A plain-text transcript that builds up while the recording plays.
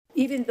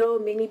Even though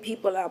many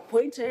people are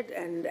appointed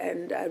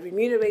and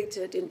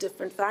remunerated in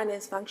different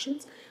finance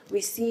functions,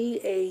 we see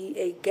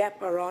a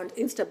gap around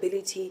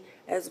instability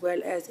as well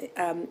as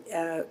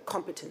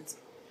competence.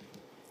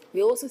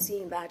 We're also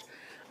seeing that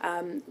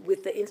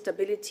with the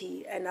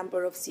instability, a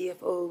number of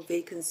CFO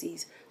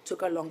vacancies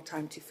took a long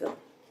time to fill.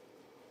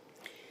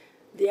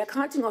 The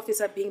accounting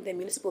officer, being the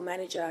municipal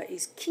manager,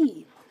 is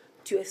key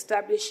to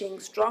establishing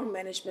strong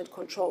management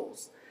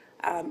controls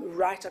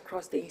right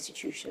across the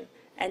institution.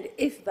 And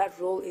if that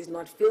role is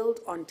not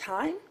filled on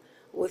time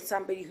with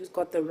somebody who's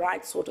got the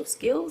right sort of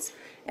skills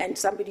and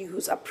somebody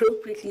who's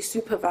appropriately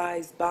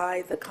supervised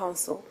by the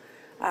council,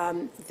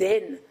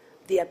 then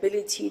the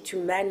ability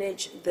to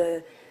manage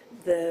the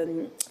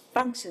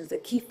functions, the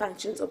key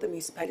functions of the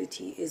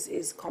municipality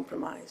is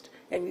compromised.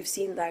 And we've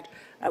seen that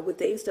with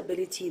the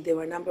instability, there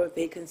were a number of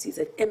vacancies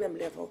at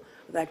level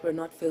that were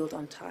not filled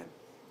on time.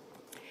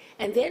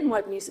 And then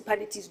what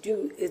municipalities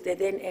do is they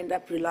then end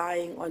up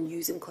relying on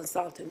using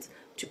consultants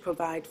to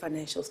provide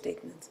financial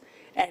statements.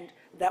 And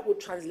that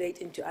would translate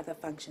into other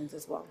functions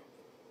as well.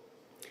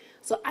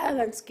 So other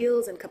than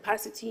skills and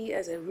capacity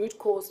as a root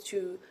cause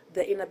to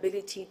the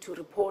inability to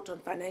report on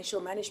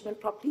financial management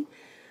properly,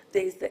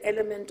 there is the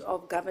element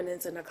of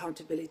governance and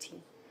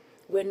accountability.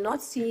 We're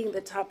not seeing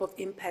the type of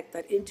impact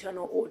that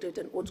internal audit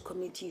and audit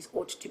committees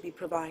ought to be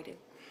providing.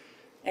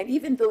 And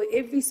even though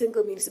every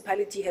single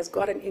municipality has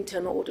got an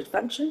internal audit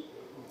function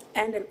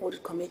and an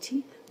audit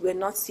committee, we're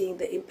not seeing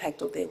the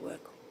impact of their work.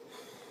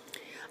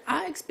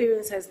 Our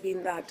experience has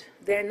been that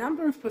there are a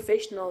number of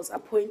professionals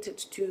appointed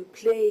to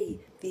play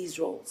these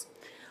roles.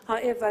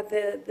 However,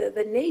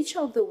 the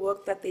nature of the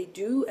work that they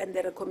do and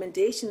the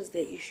recommendations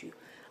they issue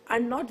are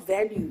not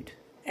valued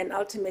and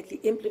ultimately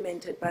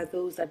implemented by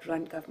those that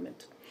run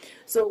government.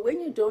 So when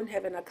you don't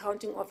have an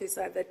accounting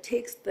officer that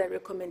takes the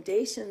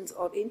recommendations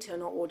of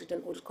internal audit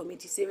and audit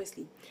committee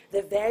seriously,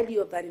 the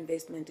value of that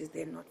investment is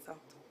then not felt.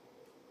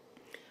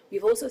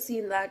 We've also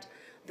seen that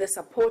the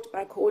support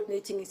by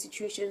coordinating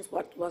institutions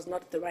was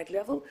not at the right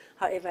level.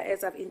 However,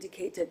 as I've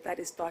indicated, that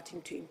is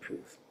starting to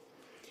improve.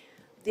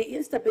 The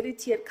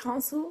instability at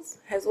councils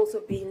has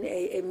also been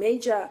a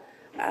major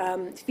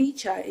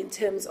feature in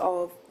terms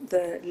of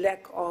the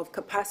lack of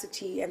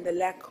capacity and the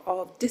lack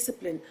of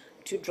discipline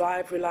to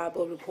drive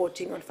reliable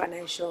reporting on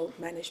financial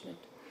management.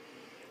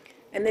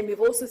 And then we've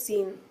also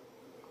seen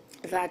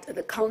that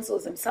the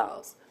councils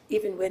themselves,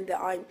 even when they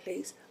are in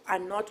place, are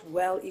not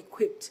well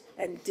equipped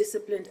and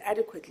disciplined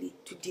adequately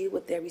to deal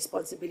with their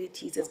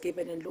responsibilities as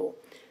given in law.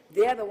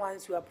 They are the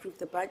ones who approve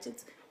the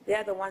budgets. They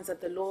are the ones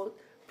that the law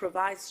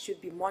provides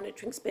should be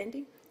monitoring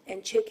spending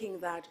and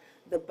checking that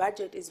the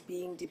budget is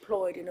being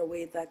deployed in a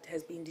way that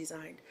has been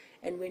designed.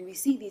 And when we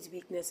see these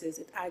weaknesses,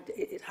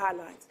 it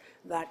highlights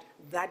that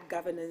that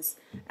governance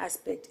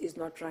aspect is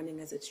not running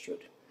as it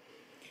should.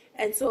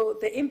 And so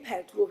the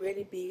impact will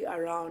really be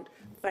around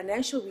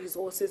financial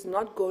resources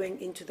not going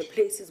into the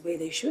places where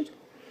they should,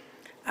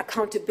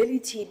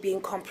 accountability being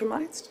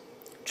compromised,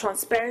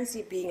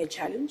 transparency being a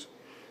challenge,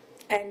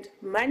 and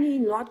money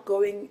not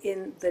going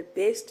in the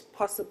best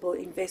possible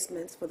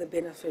investments for the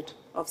benefit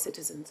of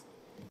citizens.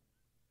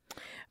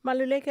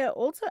 Maluleke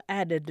also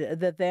added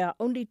that there are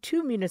only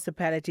 2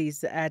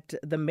 municipalities at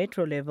the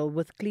metro level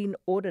with clean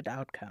audit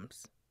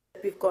outcomes.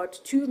 We've got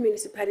 2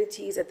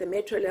 municipalities at the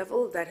metro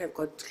level that have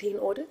got clean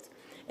audits,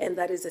 and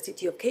that is the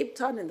city of Cape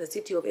Town and the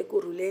city of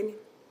Ekurhuleni.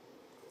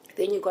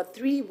 Then you've got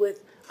 3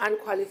 with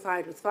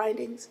unqualified with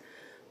findings,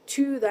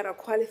 2 that are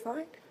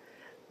qualified,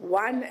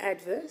 1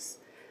 adverse.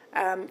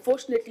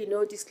 Fortunately,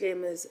 no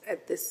disclaimers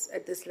at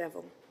this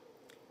level.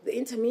 The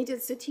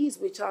intermediate cities,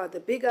 which are the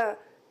bigger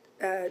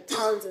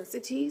towns and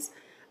cities,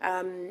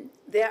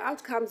 their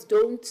outcomes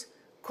don't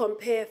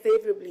compare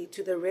favorably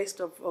to the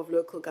rest of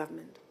local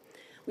government.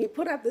 We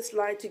put up this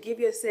slide to give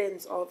you a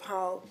sense of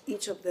how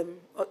each of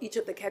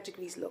the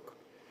categories look.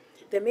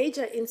 The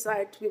major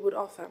insight we would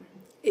offer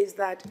is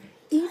that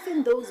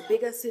even those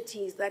bigger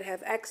cities that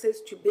have access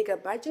to bigger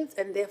budgets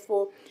and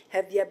therefore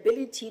have the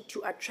ability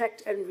to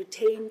attract and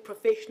retain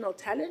professional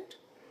talent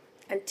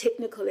and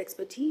technical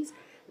expertise,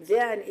 they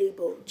are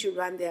unable to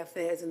run their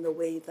affairs in the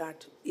way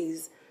that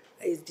is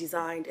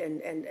designed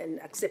and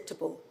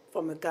acceptable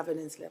from a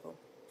governance level.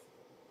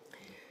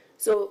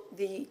 So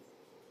the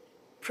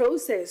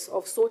process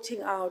of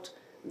sorting out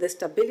the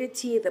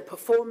stability, the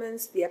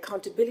performance, the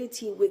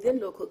accountability within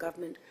local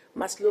government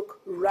must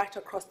look right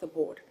across the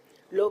board.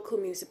 Local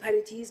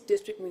municipalities,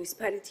 district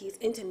municipalities,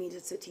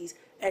 intermediate cities,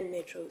 and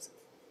metros.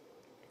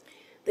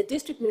 The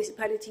district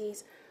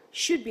municipalities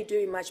should be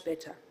doing much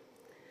better.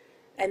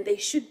 And they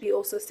should be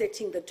also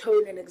setting the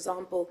tone and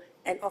example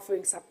and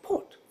offering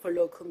support for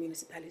local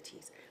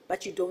municipalities.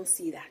 But you don't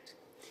see that.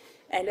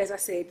 And as I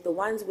said, the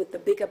ones with the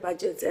bigger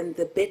budgets and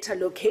the better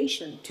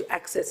location to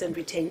access and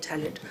retain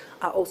talent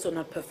are also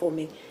not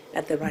performing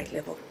at the right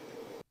level.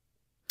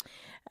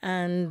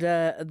 And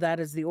that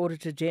is the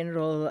Auditor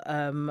General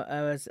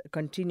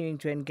continuing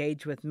to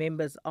engage with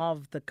members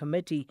of the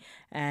committee,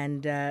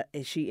 and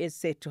she is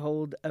set to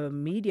hold a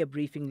media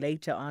briefing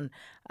later on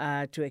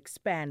to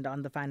expand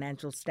on the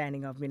financial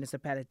standing of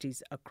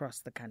municipalities across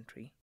the country.